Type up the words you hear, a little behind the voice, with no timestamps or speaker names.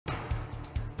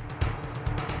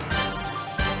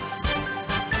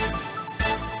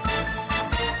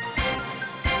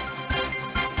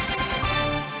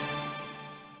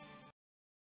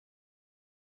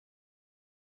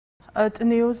Het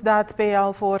nieuws dat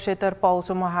PL-voorzitter Paul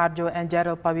Somohardjo en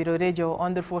Jerrel Pawiroredjo,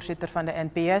 ondervoorzitter van de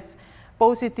NPS,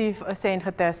 positief zijn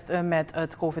getest met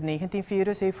het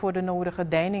COVID-19-virus, heeft voor de nodige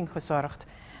deining gezorgd.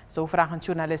 Zo vragen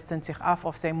journalisten zich af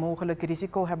of zij mogelijk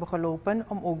risico hebben gelopen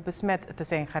om ook besmet te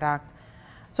zijn geraakt.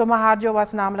 Somohardjo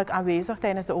was namelijk aanwezig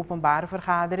tijdens de openbare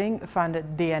vergadering van de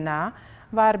DNA,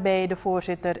 waarbij de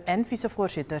voorzitter en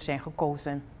vicevoorzitter zijn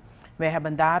gekozen. Wij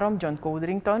hebben daarom John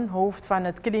Codrington, hoofd van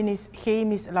het klinisch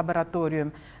chemisch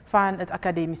laboratorium van het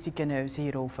academisch ziekenhuis,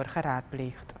 hierover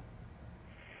geraadpleegd.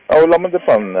 Laat me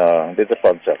dit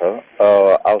ervan zeggen.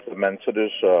 Als de mensen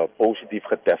dus positief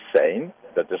getest zijn,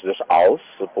 dat is dus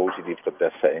als ze positief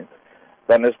getest zijn,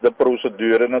 dan is de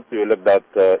procedure natuurlijk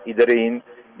dat iedereen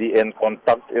die in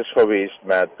contact is geweest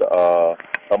met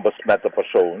een besmette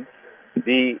persoon,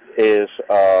 die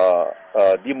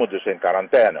moet dus in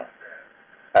quarantaine.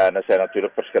 En er zijn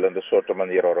natuurlijk verschillende soorten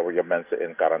manieren waarop je mensen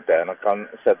in quarantaine kan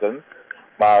zetten.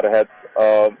 Maar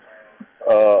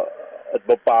het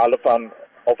bepalen van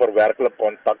of er werkelijk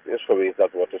contact is geweest,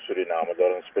 dat wordt in Suriname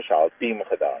door een speciaal team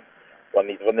gedaan. Want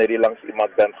niet wanneer je langs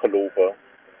iemand bent gelopen,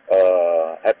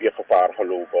 heb je gevaar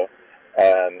gelopen.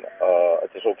 En het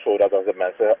is ook zo dat als de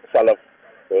mensen zelf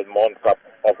hun mondkap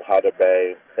op hadden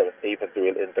bij een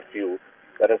eventueel interview,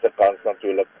 dan is de kans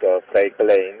natuurlijk vrij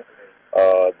klein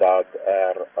dat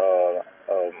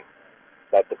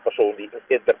de persoon die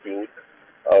interviewt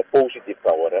positief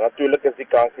kan worden. Natuurlijk is die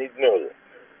kans niet nul.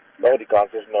 Nou, die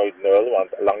kans is nooit nul, want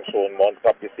langs zo'n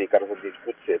mondkapje, zeker als het niet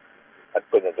goed zit, dan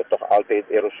kunnen er toch altijd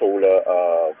aerosolen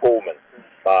komen.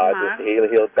 Maar het is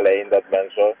heel klein dat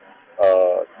mensen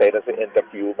tijdens een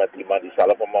interview met iemand die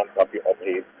zelf een mondkapje op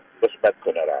heeft, besmet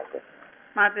kunnen raken.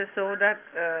 Maar het is zo dat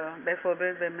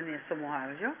bijvoorbeeld bij meneer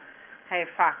Somohardjo, hij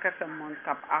vaker zijn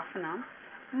mondkap afnam,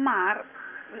 maar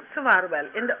ze waren wel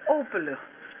in de open lucht.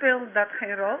 Speelt dat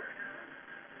geen rol?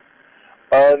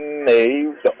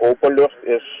 Nee, de open lucht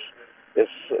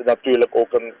is natuurlijk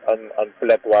ook een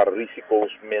plek waar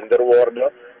risico's minder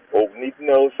worden, ook niet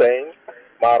nul zijn.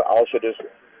 Maar als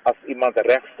iemand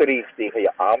rechtstreeks tegen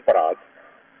je aanpraat,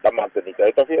 dan maakt het niet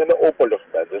uit of je in de open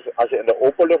lucht bent. Dus als je in de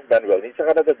open lucht bent, wil niet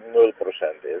zeggen dat het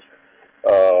 0% is.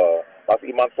 Als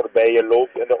iemand voorbij je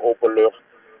loopt in de open lucht,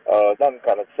 dan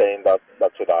kan het zijn dat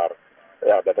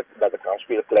de kans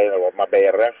veel kleiner wordt. Maar bij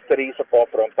een rechtstreekse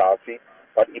confrontatie,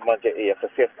 waar iemand je in je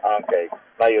gezicht aankijkt,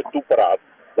 naar je toe praat,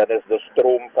 dan is de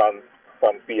stroom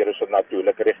van virussen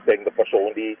natuurlijk richting de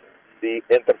persoon die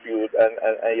interviewt en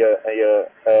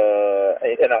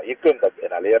je kunt dat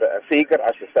inhaleren. En zeker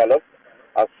als je zelf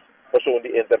als persoon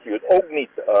die interviewt ook niet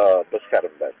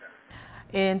beschermd bent.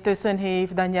 Intussen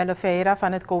heeft Danielle Veira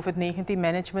van het COVID-19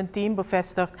 managementteam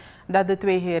bevestigd dat de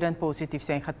twee heren positief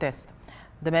zijn getest.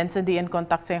 De mensen die in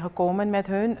contact zijn gekomen met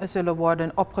hun zullen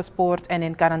worden opgespoord en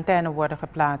in quarantaine worden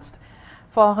geplaatst.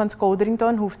 Volgens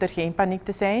Codrington hoeft er geen paniek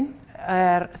te zijn.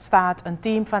 Er staat een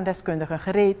team van deskundigen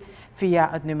gereed via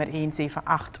het nummer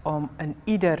 178 om een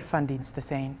ieder van dienst te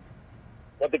zijn.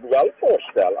 Wat ik wel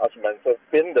voorstel, als mensen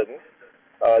vinden,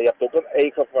 je hebt ook een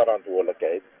eigen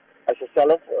verantwoordelijkheid. Als je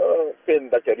zelf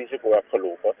vindt dat je risico hebt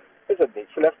gelopen, is het niet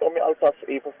slecht om je alvast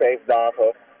even 5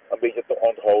 dagen een beetje te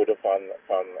onthouden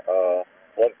van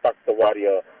contacten waar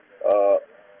je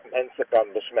mensen kan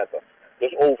besmetten.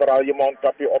 Dus overal je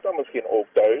mondkapje op en misschien ook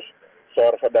thuis.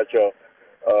 Zorgen dat je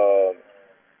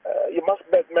mag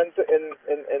met mensen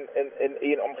in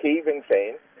één omgeving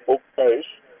zijn, ook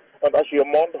thuis. Want als je je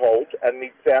mond houdt en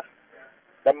niet zegt,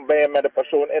 dan ben je met de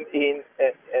persoon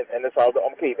in dezelfde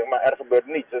omgeving. Maar er gebeurt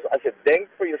niets. Dus als je denkt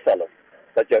voor jezelf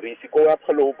dat je risico hebt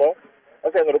gelopen,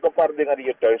 dan zijn er ook een paar dingen die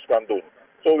je thuis kan doen.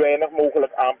 Zo weinig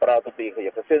mogelijk aanpraten tegen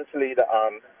je gezinsleden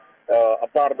aan.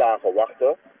 Een paar dagen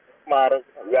wachten. Maar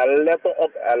wel letten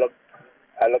op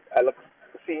elk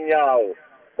signaal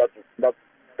dat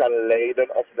kan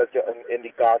leiden of dat je een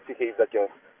indicatie geeft dat je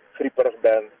grieperig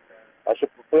bent. Als je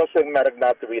plotseling merkt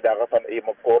na 2 dagen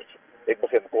van koorts, ik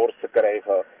begin koorts te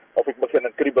krijgen, of ik begin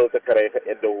een kriebel te krijgen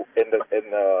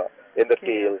in de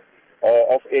keel,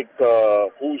 of ik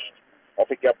hoest, of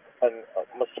ik heb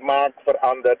mijn smaak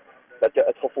veranderd, dat je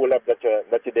het gevoel hebt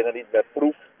dat je dingen niet meer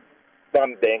proeft,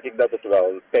 dan denk ik dat het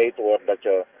wel tijd wordt dat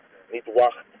je niet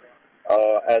wacht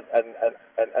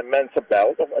en mensen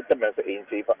belt, of tenminste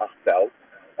 178 belt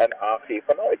en aangeeft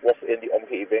van ik was in die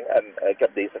omgeving en ik heb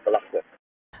deze klachten.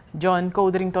 John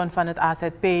Codrington van het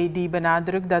AZP die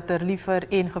benadrukt dat er liever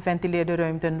in geventileerde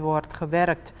ruimten wordt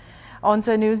gewerkt.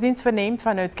 Onze nieuwsdienst verneemt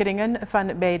vanuit kringen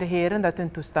van beide heren dat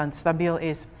hun toestand stabiel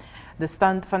is. De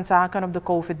stand van zaken op de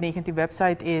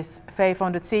COVID-19-website is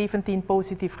 517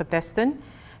 positief getesten,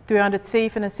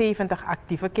 277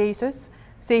 actieve cases,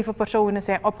 7 personen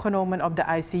zijn opgenomen op de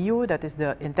ICU, dat is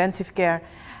de intensive care.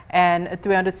 En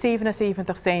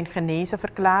 277 zijn genezen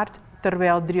verklaard,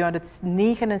 terwijl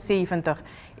 379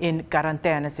 in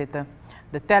quarantaine zitten.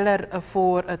 De teller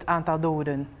voor het aantal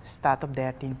doden staat op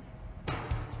 13.